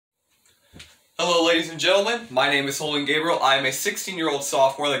Hello ladies and gentlemen, my name is Holden Gabriel. I am a 16-year-old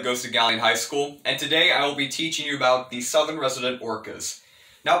sophomore that goes to Gallion High School, and today I will be teaching you about the southern resident orcas.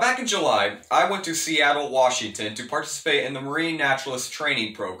 Now back in July, I went to Seattle, Washington to participate in the Marine Naturalist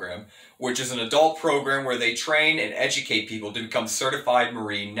Training Program, which is an adult program where they train and educate people to become certified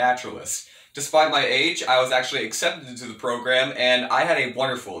marine naturalists. Despite my age, I was actually accepted into the program and I had a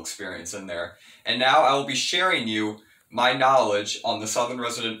wonderful experience in there. And now I will be sharing you my knowledge on the southern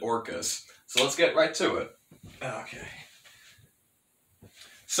resident orcas. So let's get right to it. Okay.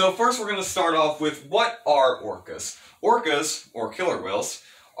 So first we're going to start off with what are orcas. Orcas, or killer whales,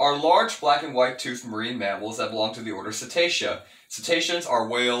 are large black and white toothed marine mammals that belong to the order Cetacea. Cetaceans are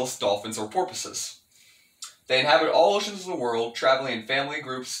whales, dolphins, or porpoises. They inhabit all oceans of the world, traveling in family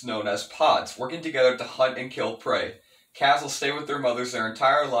groups known as pods, working together to hunt and kill prey. Calves will stay with their mothers their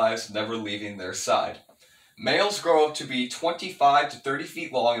entire lives, never leaving their side. Males grow up to be 25 to 30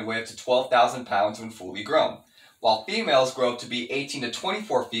 feet long and weigh up to 12,000 pounds when fully grown, while females grow up to be 18 to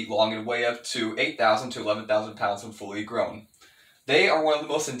 24 feet long and weigh up to 8,000 to 11,000 pounds when fully grown. They are one of the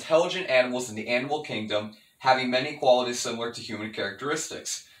most intelligent animals in the animal kingdom, having many qualities similar to human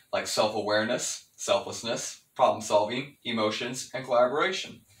characteristics, like self-awareness, selflessness, problem-solving, emotions, and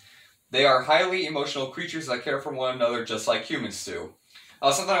collaboration. They are highly emotional creatures that care for one another just like humans do.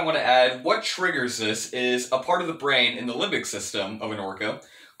 Something I want to add, what triggers this is a part of the brain in the limbic system of an orca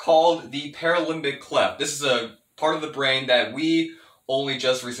called the paralimbic cleft. This is a part of the brain that we only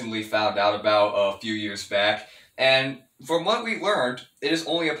just recently found out about a few years back, and from what we learned, it is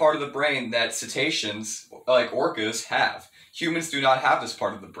only a part of the brain that cetaceans, like orcas, have. Humans do not have this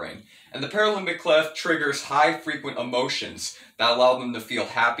part of the brain. And the paralimbic cleft triggers high frequent emotions that allow them to feel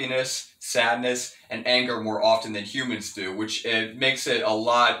happiness, sadness, and anger more often than humans do, which makes it a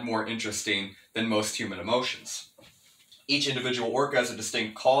lot more interesting than most human emotions. Each individual orca has a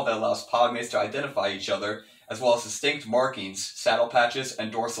distinct call that allows pod mates to identify each other, as well as distinct markings, saddle patches,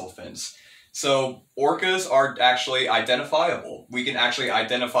 and dorsal fins. So orcas are actually identifiable. We can actually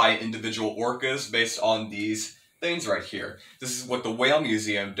identify individual orcas based on these things right here. This is what the Whale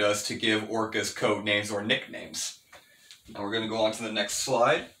Museum does to give orcas code names or nicknames. Now we're going to go on to the next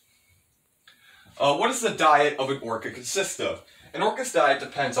slide. What does the diet of an orca consist of? An orca's diet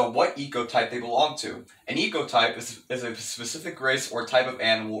depends on what ecotype they belong to. An ecotype is a specific race or type of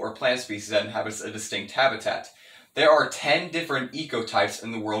animal or plant species that inhabits a distinct habitat. There are 10 different ecotypes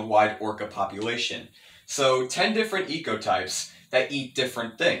in the worldwide orca population. So 10 different ecotypes that eat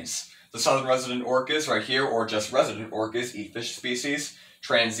different things. The southern resident orcas right here, or just resident orcas, eat fish species,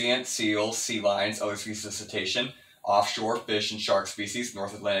 transient, seals, sea lions, other species of cetacean, offshore fish and shark species,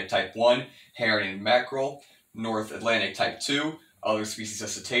 North Atlantic type 1, herring and mackerel, North Atlantic type 2, other species of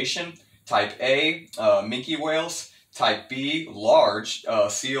cetacean, type A, minke whales, type B, large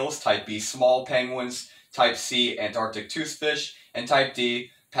seals, type B, small penguins, type C, Antarctic toothfish, and type D,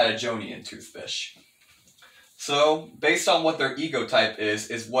 Patagonian toothfish. So, based on what their ecotype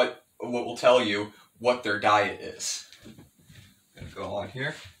is what will tell you what their diet is. I'm going to go on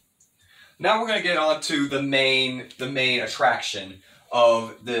here. Now we're going to get on to the main attraction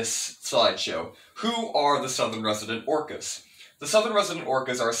of this slideshow. Who are the southern resident orcas? The southern resident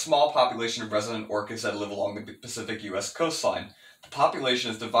orcas are a small population of resident orcas that live along the Pacific U.S. coastline. The population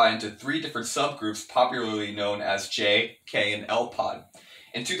is divided into 3 different subgroups popularly known as J, K, and L pod.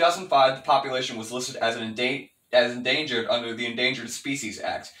 In 2005, the population was listed as endangered under the Endangered Species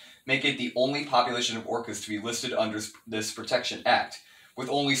Act, making it the only population of orcas to be listed under this Protection Act. With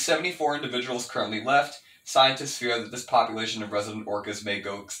only 74 individuals currently left, scientists fear that this population of resident orcas may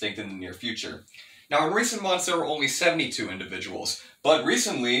go extinct in the near future. Now, in recent months, there were only 72 individuals, but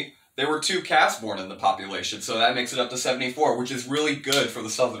recently, there were 2 calves born in the population, so that makes it up to 74, which is really good for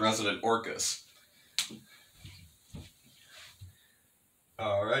the southern resident orcas.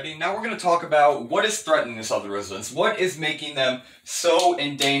 Alrighty, now we're going to talk about what is threatening the southern residents. What is making them so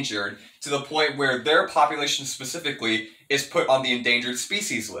endangered to the point where their population specifically is put on the endangered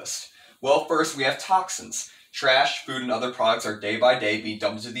species list? Well, first we have toxins. Trash, food, and other products are day by day being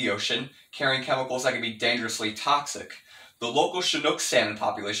dumped into the ocean, carrying chemicals that can be dangerously toxic. The local Chinook salmon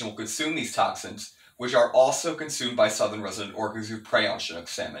population will consume these toxins, which are also consumed by southern resident orcas who prey on Chinook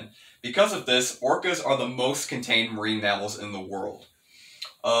salmon. Because of this, orcas are the most contained marine mammals in the world.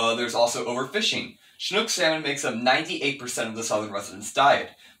 There's also overfishing. Chinook salmon makes up 98% of the southern residents' diet,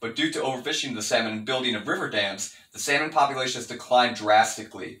 but due to overfishing of the salmon and building of river dams, the salmon population has declined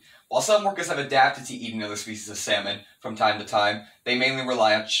drastically. While some orcas have adapted to eating other species of salmon from time to time, they mainly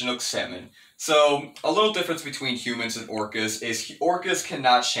rely on Chinook salmon. So, a little difference between humans and orcas is orcas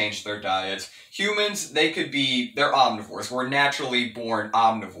cannot change their diet. Humans, they're omnivores. We're naturally born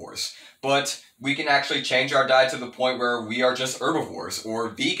omnivores. but we can actually change our diet to the point where we are just herbivores or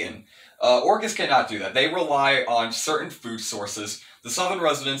vegan. Orcas cannot do that. They rely on certain food sources. The southern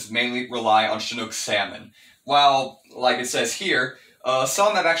residents mainly rely on Chinook salmon. While, like it says here,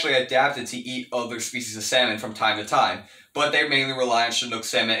 some have actually adapted to eat other species of salmon from time to time, but they mainly rely on Chinook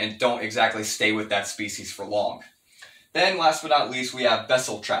salmon and don't exactly stay with that species for long. Then, last but not least, we have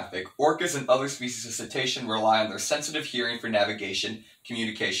vessel traffic. Orcas and other species of cetacean rely on their sensitive hearing for navigation,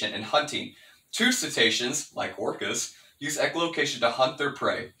 communication, and hunting. Two cetaceans, like orcas, use echolocation to hunt their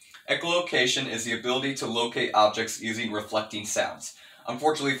prey. Echolocation is the ability to locate objects using reflecting sounds.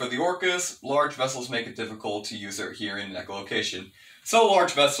 Unfortunately for the orcas, large vessels make it difficult to use their hearing and echolocation. So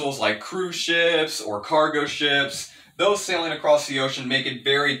large vessels like cruise ships or cargo ships, those sailing across the ocean, make it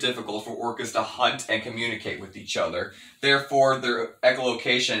very difficult for orcas to hunt and communicate with each other. Therefore, their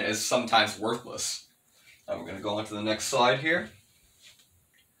echolocation is sometimes worthless. Now we're going to go on to the next slide here.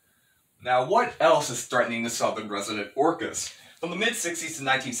 Now, what else is threatening the southern resident orcas? From the mid-60s to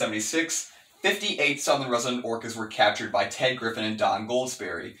 1976, 58 southern resident orcas were captured by Ted Griffin and Don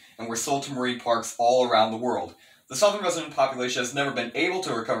Goldsberry, and were sold to marine parks all around the world. The southern resident population has never been able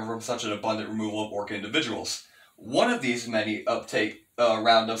to recover from such an abundant removal of orca individuals. One of these many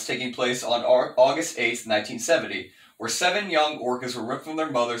roundups taking place on August 8, 1970, where 7 young orcas were ripped from their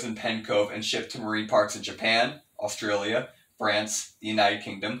mothers in Penn Cove and shipped to marine parks in Japan, Australia, France, the United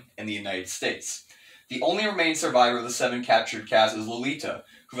Kingdom, and the United States. The only remaining survivor of the 7 captured calves is Lolita,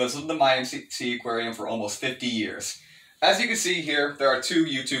 who has lived in the Miami Sea Aquarium for almost 50 years. As you can see here, there are 2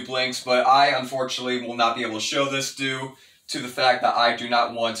 YouTube links, but I unfortunately will not be able to show this due to the fact that I do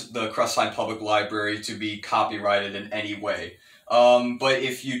not want the Crestline Public Library to be copyrighted in any way. But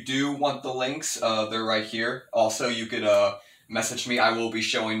if you do want the links, they're right here. Also, you could message me. I will be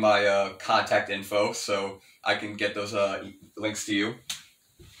showing my contact info, so I can get those links to you.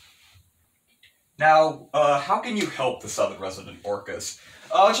 Now, how can you help the southern resident orcas?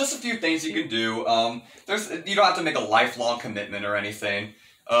 Just a few things you can do. You don't have to make a lifelong commitment or anything.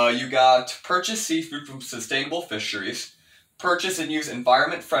 You got purchase seafood from sustainable fisheries, purchase and use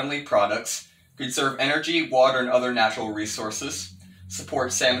environment-friendly products, conserve energy, water, and other natural resources,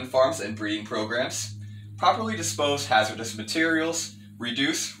 support salmon farms and breeding programs, properly dispose hazardous materials,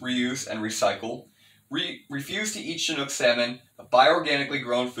 reduce, reuse, and recycle, refuse to eat Chinook salmon, buy organically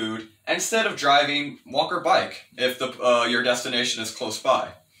grown food, and instead of driving, walk or bike if your destination is close by.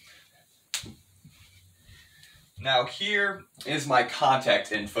 Now here is my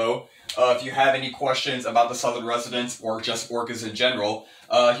contact info. If you have any questions about the southern residents or just orcas in general,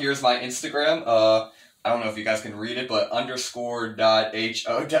 here's my Instagram. I don't know if you guys can read it, but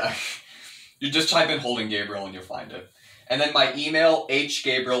 _.ho. You just type in Holden Gabriel and you'll find it. And then my email,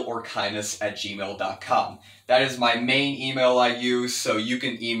 hgabrielorkinus@gmail.com. That is my main email I use, so you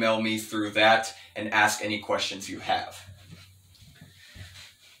can email me through that and ask any questions you have.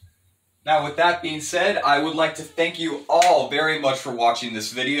 Now, with that being said, I would like to thank you all very much for watching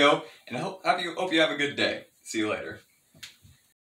this video, and I hope you have a good day. See you later.